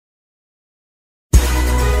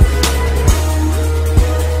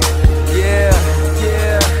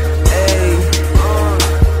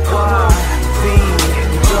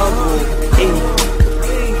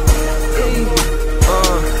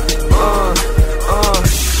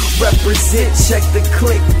represent, check the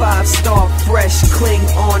click, 5-star fresh, cling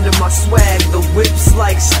on to my swag, the whip's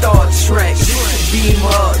like Star Trek. Beam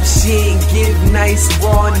up, she ain't give nice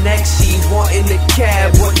raw neck, she wantin' the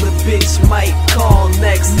cab, what the bitch might call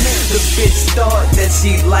next. The bitch thought that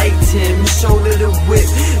she liked him, showed her the whip,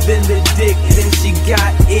 then the dick, then she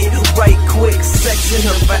got it right quick. Sexing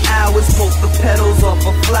her for hours, poke the petals off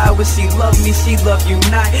a flower. She love me, she love you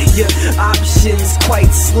not, your options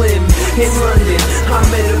quite slim. In London, I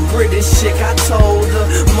met a British chick, I told her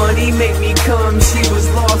money make me come, she was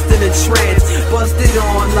lost in a trance. Busted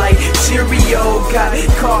on like Cheerio, got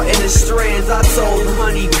caught in the strands. I told her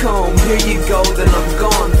honeycomb, here you go, then I'm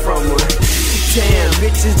gone from her. Damn,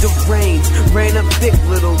 bitches deranged, ran up thick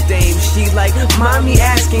little dame. She like, mommy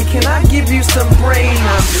asking, can I give you some brain?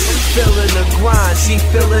 I'm feeling the grind, she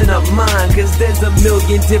filling up mine. Cause there's a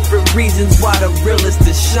million different reasons why the real is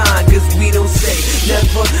to shine. Cause we don't say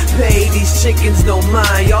never pay, these chickens don't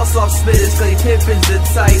mind. Y'all soft spitters, clay pimpins the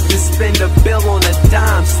type to spend a bill on a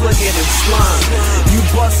dime, slugging and slime. You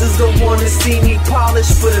busters don't wanna see me polish,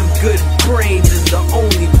 for them good brains is the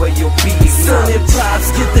only way you'll be acknowledged. Sun and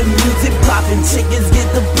pops, get the music poppin', chickens get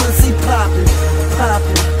the pussy poppin',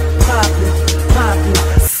 poppin', poppin', poppin'.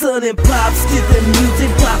 Sun and pops, get the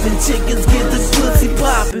music poppin', chickens get the pussy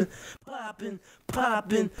poppin', poppin',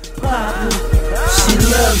 poppin', poppin'.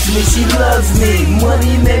 She loves me,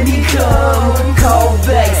 money made me come. Call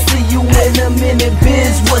back, see you in a minute,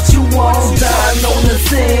 bitch, what you want? Dying on the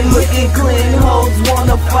scene, looking clean, hoes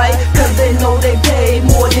wanna fight, cause they know they pay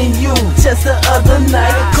more than you. Just the other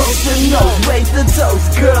night, coast to nose, raise the toast,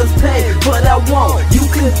 girls pay, but I won't. You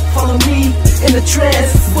can follow me in the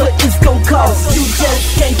trance, but it's gon' cost. You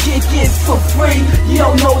just can't kick it for free, you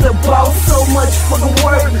don't know the boss. So much fucking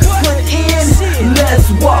work put in, let's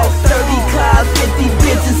walk. 30 cars, 50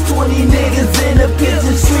 bitches, 20 niggas in a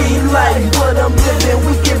pigeon street life. What I'm living,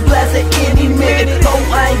 we can blast at any minute. Oh,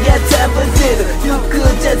 I ain't got time for dinner. You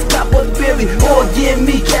could just cop a Billy or give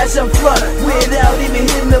me cash up front without even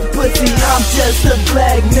hitting the pussy. I'm just a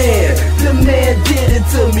black man. The man did it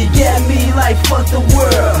to me, got me like fuck the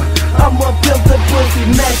world. I'ma pimp the pussy,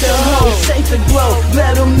 make the hoe, shake the glow,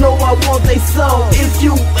 let them know I want they soul. If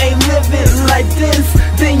you ain't living like this,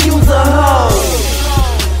 then you's a hoe.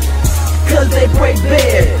 Cause they break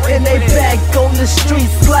bad, and they back on the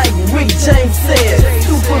streets like Rick James said.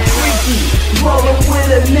 Super freaky, rollin'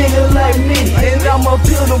 with a nigga like me, and I'ma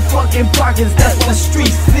peel them fucking pockets, that's what the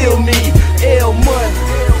streets feel me. L money.